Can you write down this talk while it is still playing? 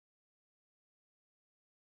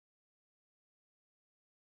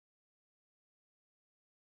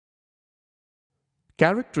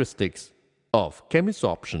Characteristics of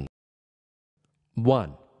chemisorption.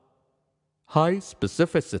 1. High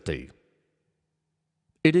specificity.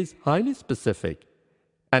 It is highly specific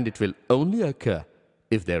and it will only occur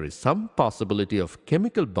if there is some possibility of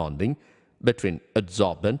chemical bonding between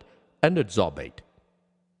adsorbent and adsorbate.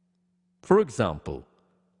 For example,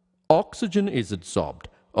 oxygen is adsorbed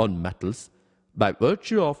on metals by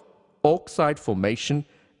virtue of oxide formation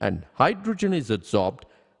and hydrogen is adsorbed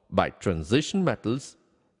by transition metals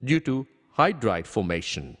due to hydride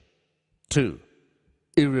formation. 2.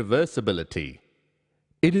 Irreversibility.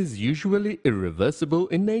 It is usually irreversible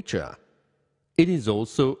in nature. It is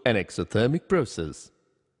also an exothermic process.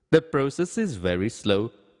 The process is very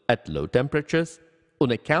slow at low temperatures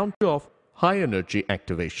on account of high energy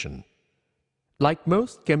activation. Like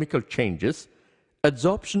most chemical changes,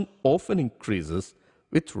 adsorption often increases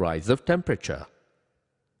with rise of temperature.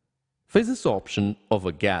 Physisorption of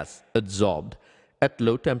a gas adsorbed at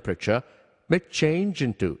low temperature may change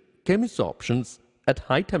into chemisorptions at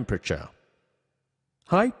high temperature.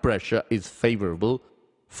 High pressure is favorable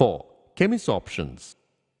for chemisorptions.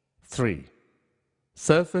 3.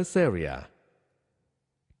 Surface area.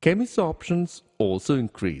 Chemisorptions also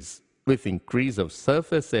increase with increase of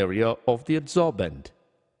surface area of the adsorbent.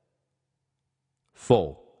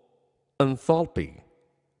 4. Enthalpy.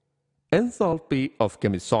 Enthalpy of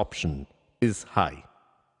chemisorption is high,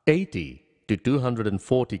 80 to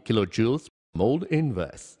 240 kilojoules per mole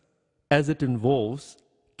inverse, as it involves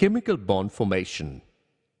chemical bond formation.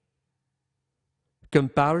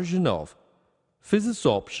 Comparison of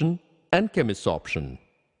physisorption and chemisorption.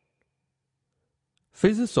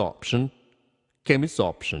 Physisorption,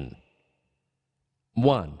 chemisorption.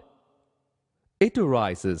 1. It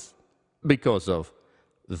arises because of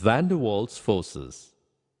van der Waals forces.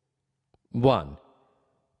 1.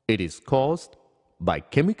 It is caused by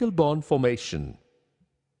chemical bond formation.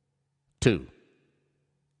 2.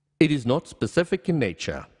 It is not specific in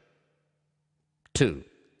nature. 2.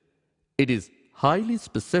 It is highly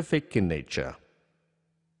specific in nature.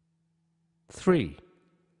 3.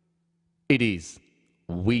 It is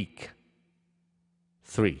weak.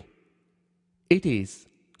 3. It is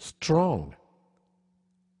strong.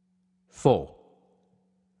 4.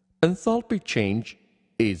 Enthalpy change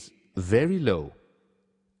is very low.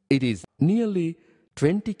 It is nearly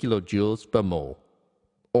 20 kilojoules per mole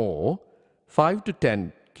or 5 to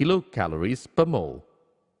 10 kilocalories per mole.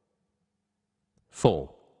 4.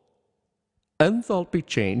 Enthalpy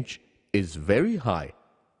change is very high,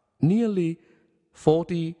 nearly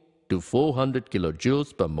 40 to 400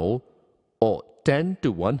 kilojoules per mole or 10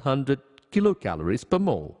 to 100 kilocalories per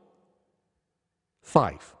mole.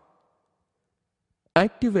 5.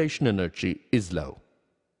 Activation energy is low.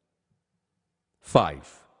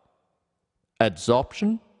 5.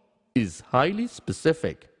 Adsorption is highly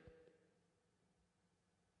specific.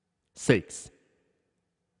 6.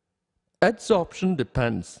 Adsorption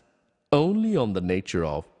depends only on the nature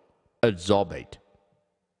of adsorbate.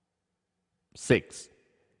 6.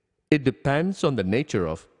 It depends on the nature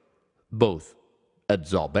of both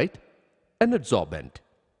adsorbate and adsorbent.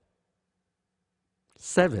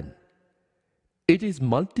 7. It is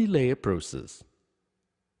multi-layer process.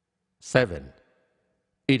 7.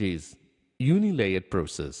 It is unilayered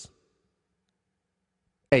process.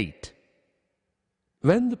 8.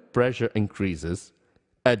 When the pressure increases,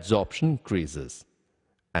 adsorption increases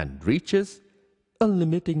and reaches a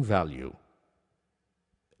limiting value.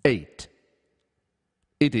 8.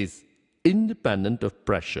 It is independent of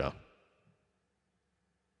pressure.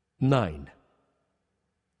 9.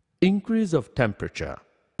 Increase of temperature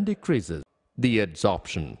decreases the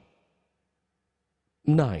adsorption.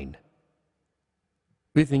 9.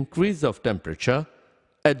 With increase of temperature,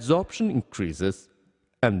 adsorption increases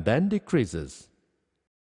and then decreases.